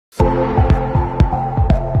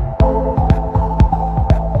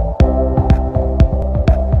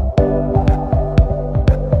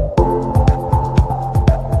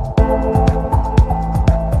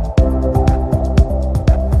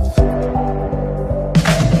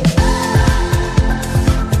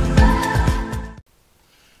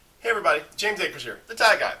James Akers here, the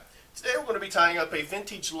tie guy. Today we're going to be tying up a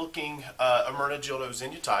vintage looking Hermes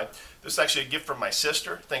Zegna tie. This is actually a gift from my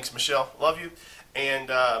sister. Thanks, Michelle. Love you. And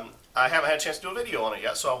I haven't had a chance to do a video on it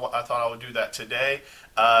yet, so I thought I would do that today.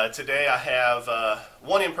 Today I have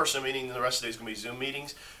one in-person meeting, and the rest of the day is going to be Zoom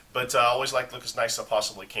meetings. But I always like to look as nice as I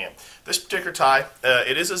possibly can. This particular tie,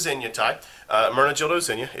 it is a Zegna tie, Hermes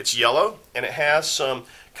Zegna. It's yellow, and it has some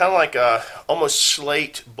kind of like almost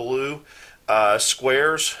slate blue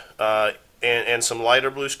squares, and some lighter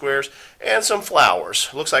blue squares, and some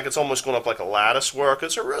flowers. Looks like it's almost going up like a lattice work.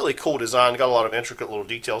 It's a really cool design. Got a lot of intricate little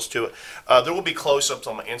details to it. There will be close-ups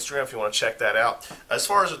on my Instagram if you want to check that out. As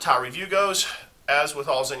far as the tie review goes, as with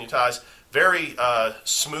all Zegna ties, very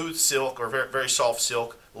smooth silk, or very soft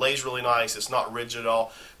silk. Lays really nice. It's not rigid at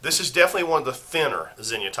all. This is definitely one of the thinner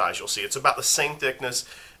Zegna ties you'll see. It's about the same thickness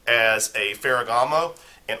as a Ferragamo,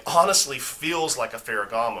 and honestly feels like a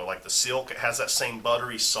Ferragamo, like the silk. It has that same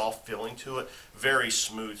buttery, soft feeling to it. Very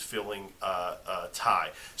smooth feeling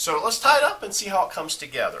tie. So let's tie it up and see how it comes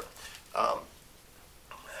together.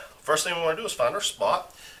 First thing we want to do is find our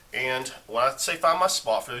spot. And when I say find my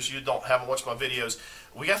spot, for those of you who haven't watched my videos,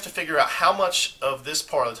 we have to figure out how much of this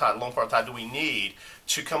part of the tie, the long part of the tie, do we need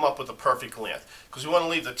to come up with the perfect length. Because we want to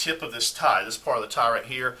leave the tip of this tie, this part of the tie right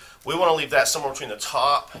here, we want to leave that somewhere between the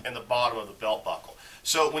top and the bottom of the belt buckle.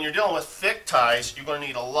 So when you're dealing with thick ties, you're going to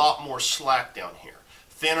need a lot more slack down here.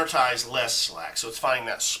 Thinner ties, less slack. So it's finding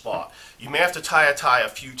that spot. You may have to tie a tie a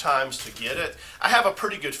few times to get it. I have a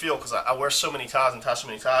pretty good feel because I wear so many ties and tie so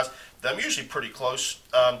many ties that I'm usually pretty close.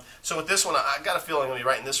 So with this one, I got a feeling I'm going to be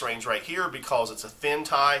right in this range right here because it's a thin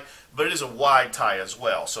tie, but it is a wide tie as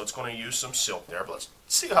well. So it's going to use some silk there. But let's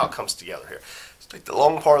see how it comes together here. Let's take the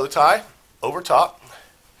long part of the tie, over top,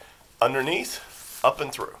 underneath, up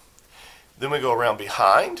and through. Then we go around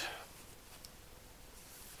behind,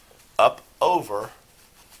 up, over,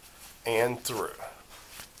 and through.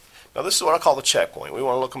 Now this is what I call the check point. We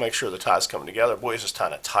want to look and make sure the tie's coming together. Boy, this is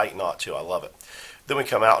tying a tight knot too. I love it. Then we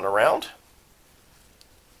come out and around,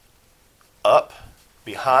 up,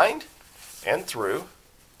 behind, and through.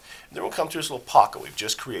 And then we'll come to this little pocket we've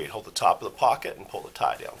just created. Hold the top of the pocket and pull the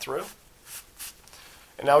tie down through.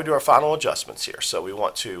 And now we do our final adjustments here. So we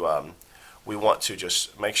want to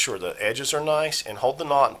just make sure the edges are nice and hold the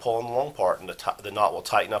knot and pull on the long part, and the knot will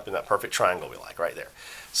tighten up in that perfect triangle we like right there.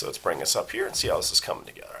 So let's bring this up here and see how this is coming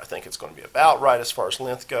together. I think it's going to be about right as far as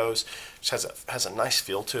length goes. Just has a nice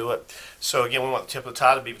feel to it. So again, we want the tip of the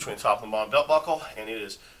tie to be between the top and the bottom belt buckle, and it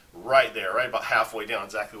is right there, right about halfway down,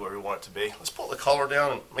 exactly where we want it to be. Let's pull the collar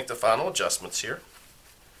down and make the final adjustments here.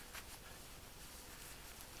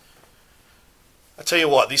 I tell you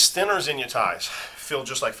what, these thinner Zegna ties feel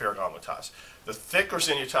just like Ferragamo ties. The thicker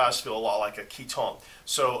Zegna ties feel a lot like a Kiton.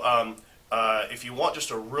 So if you want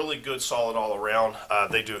just a really good solid all around,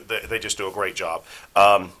 they just do a great job.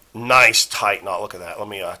 Nice tight knot. Look at that. Let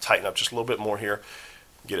me tighten up just a little bit more here.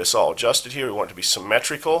 Get us all adjusted here. We want it to be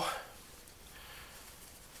symmetrical.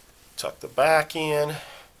 Tuck the back in.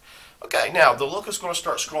 Okay, now the look is going to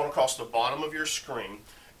start scrolling across the bottom of your screen,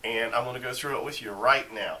 and I'm going to go through it with you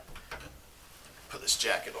right now. Put this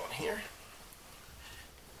jacket on here.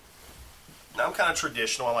 Now I'm kind of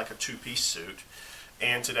traditional. I like a two-piece suit.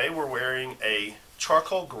 And today we're wearing a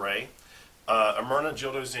charcoal gray Hermes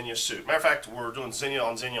Zegna suit. Matter of fact, we're doing Zegna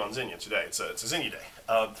on Zegna on Zegna today. It's a Zegna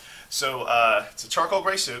day. It's a charcoal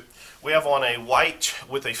gray suit. We have on a white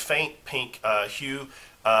with a faint pink hue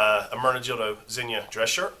Hermes Zegna dress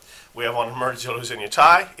shirt. We have on a Hermes Zegna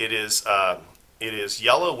tie. It is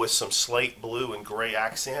yellow with some slate blue and gray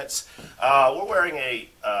accents. We're wearing a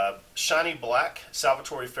shiny black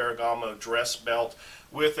Salvatore Ferragamo dress belt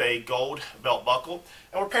with a gold belt buckle,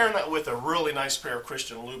 and we're pairing that with a really nice pair of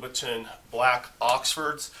Christian Louboutin black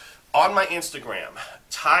Oxfords. On my Instagram,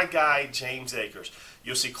 Tie Guy James Akers,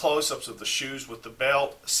 you'll see close-ups of the shoes with the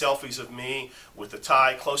belt, selfies of me with the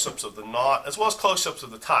tie, close-ups of the knot, as well as close-ups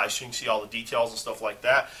of the tie, so you can see all the details and stuff like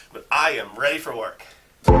that. But I am ready for work.